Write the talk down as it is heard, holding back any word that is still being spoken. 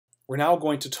We're now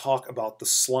going to talk about the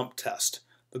slump test.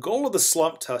 The goal of the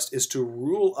slump test is to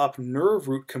rule up nerve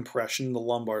root compression in the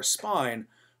lumbar spine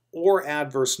or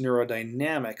adverse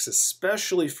neurodynamics,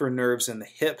 especially for nerves in the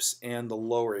hips and the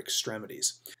lower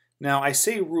extremities. Now, I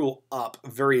say rule up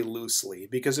very loosely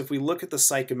because if we look at the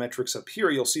psychometrics up here,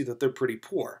 you'll see that they're pretty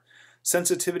poor.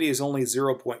 Sensitivity is only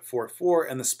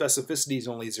 0.44 and the specificity is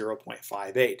only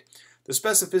 0.58. The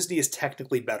specificity is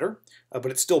technically better, but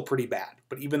it's still pretty bad.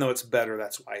 But even though it's better,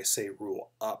 that's why I say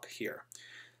rule up here.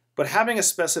 But having a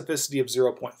specificity of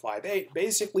 0.58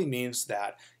 basically means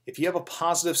that if you have a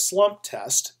positive slump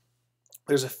test,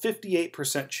 there's a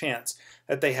 58% chance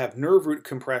that they have nerve root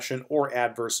compression or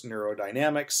adverse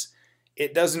neurodynamics.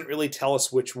 It doesn't really tell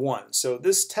us which one. So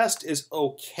this test is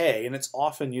okay, and it's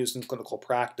often used in clinical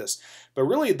practice. But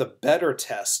really the better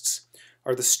tests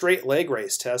are the straight leg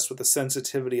raise test with a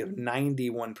sensitivity of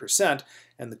 91%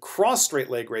 and the cross straight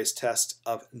leg raise test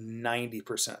of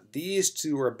 90%. These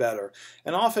two are better.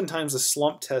 And oftentimes the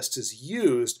slump test is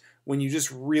used when you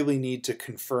just really need to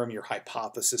confirm your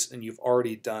hypothesis and you've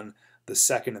already done the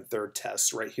second and third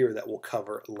tests right here that we'll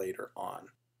cover later on.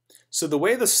 So the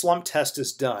way the slump test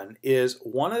is done is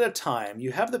one at a time.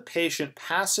 You have the patient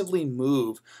passively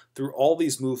move through all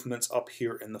these movements up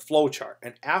here in the flowchart.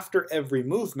 And after every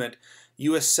movement,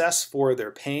 you assess for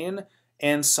their pain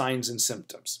and signs and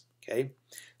symptoms. Okay?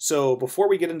 So before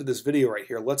we get into this video right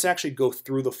here, let's actually go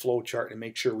through the flowchart and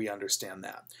make sure we understand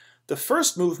that. The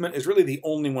first movement is really the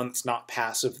only one that's not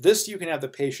passive. This you can have the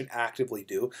patient actively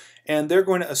do, and they're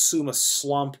going to assume a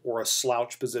slump or a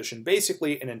slouch position,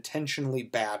 basically an intentionally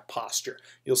bad posture.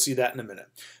 You'll see that in a minute.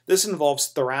 This involves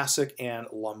thoracic and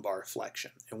lumbar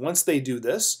flexion. And once they do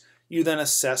this, you then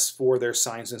assess for their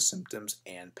signs and symptoms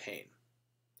and pain.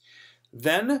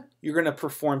 Then you're going to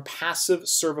perform passive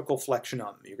cervical flexion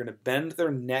on them. You're going to bend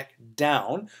their neck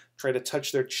down, try to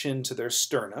touch their chin to their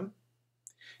sternum,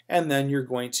 and then you're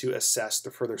going to assess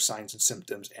the further signs and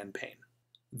symptoms and pain.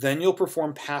 Then you'll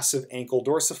perform passive ankle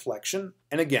dorsiflexion,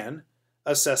 and again,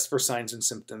 assess for signs and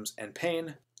symptoms and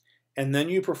pain. And then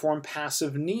you perform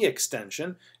passive knee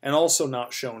extension, and also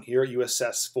not shown here, you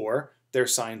assess for their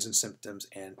signs and symptoms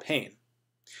and pain.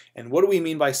 And what do we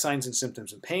mean by signs and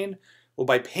symptoms and pain? Well,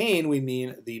 by pain, we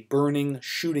mean the burning,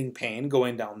 shooting pain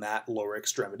going down that lower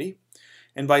extremity.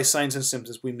 And by signs and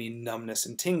symptoms, we mean numbness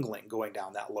and tingling going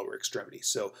down that lower extremity.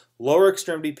 So lower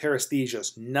extremity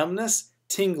paresthesias, numbness,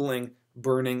 tingling,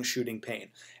 burning, shooting pain.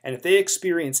 And if they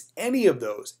experience any of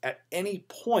those at any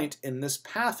point in this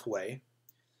pathway,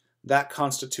 that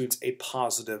constitutes a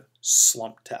positive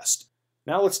slump test.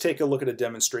 Now let's take a look at a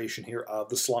demonstration here of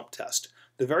the slump test.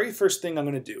 The very first thing I'm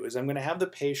going to do is I'm going to have the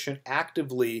patient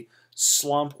actively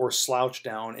slump or slouch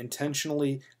down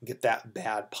intentionally and get that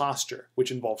bad posture,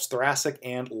 which involves thoracic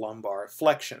and lumbar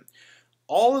flexion.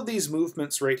 All of these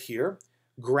movements right here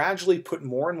gradually put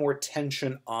more and more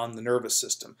tension on the nervous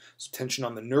system. So tension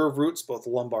on the nerve roots, both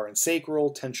lumbar and sacral,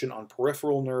 tension on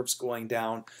peripheral nerves going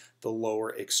down the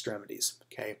lower extremities.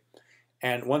 Okay.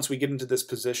 And once we get into this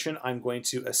position, I'm going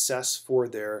to assess for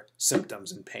their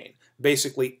symptoms and pain.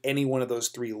 Basically, any one of those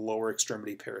three lower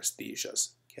extremity paresthesias.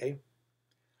 Okay?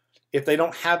 If they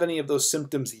don't have any of those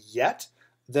symptoms yet,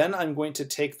 then I'm going to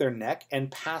take their neck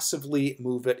and passively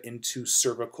move it into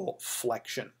cervical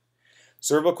flexion.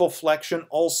 Cervical flexion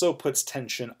also puts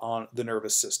tension on the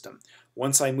nervous system.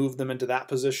 Once I move them into that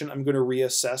position, I'm going to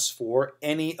reassess for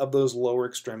any of those lower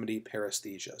extremity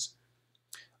paresthesias.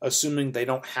 Assuming they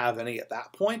don't have any at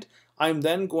that point, I'm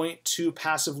then going to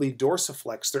passively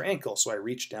dorsiflex their ankle. So I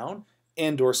reach down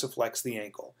and dorsiflex the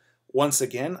ankle. Once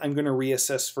again, I'm going to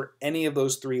reassess for any of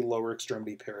those three lower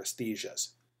extremity paresthesias.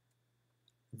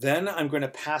 Then I'm going to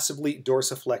passively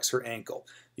dorsiflex her ankle.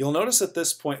 You'll notice at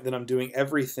this point that I'm doing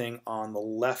everything on the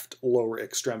left lower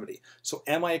extremity. So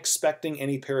am I expecting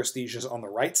any paresthesias on the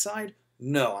right side?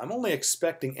 No, I'm only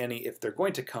expecting any if they're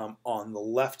going to come on the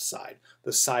left side,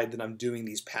 the side that I'm doing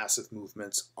these passive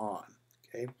movements on.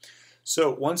 Okay, so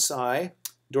once I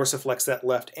dorsiflex that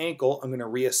left ankle, I'm going to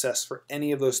reassess for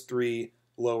any of those three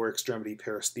lower extremity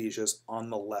paresthesias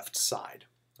on the left side.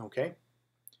 Okay,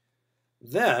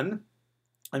 then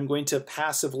I'm going to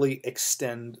passively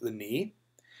extend the knee,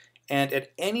 and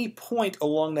at any point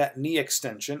along that knee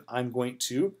extension, I'm going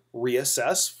to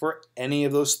reassess for any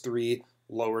of those three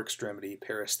lower extremity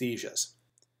paresthesias.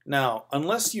 Now,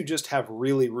 unless you just have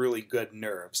really, really good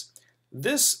nerves,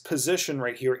 this position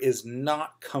right here is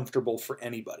not comfortable for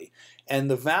anybody. And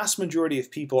the vast majority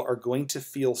of people are going to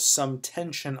feel some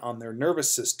tension on their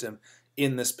nervous system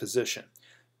in this position.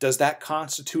 Does that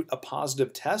constitute a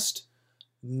positive test?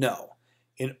 No.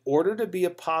 In order to be a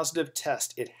positive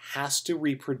test, it has to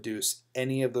reproduce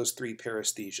any of those three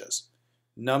paresthesias.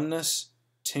 numbness,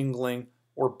 tingling,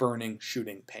 or burning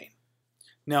shooting pain.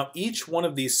 Now, each one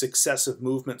of these successive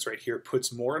movements right here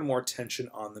puts more and more tension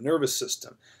on the nervous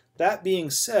system. That being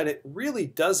said, it really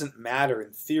doesn't matter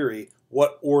in theory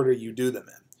what order you do them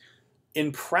in.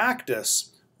 In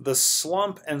practice, the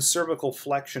slump and cervical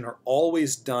flexion are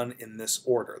always done in this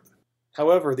order.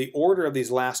 However, the order of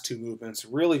these last two movements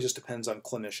really just depends on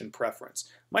clinician preference.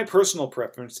 My personal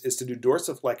preference is to do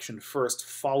dorsiflexion first,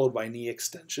 followed by knee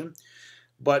extension,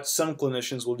 but some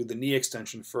clinicians will do the knee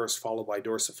extension first, followed by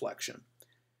dorsiflexion.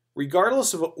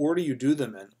 Regardless of what order you do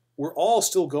them in, we're all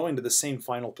still going to the same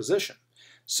final position.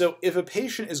 So if a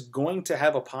patient is going to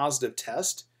have a positive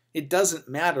test, it doesn't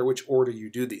matter which order you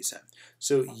do these in.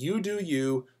 So you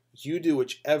do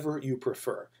whichever you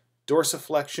prefer.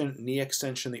 Dorsiflexion, knee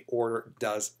extension, the order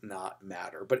does not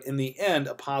matter. But in the end,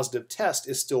 a positive test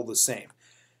is still the same.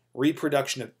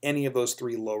 Reproduction of any of those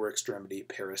three lower extremity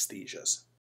paresthesias.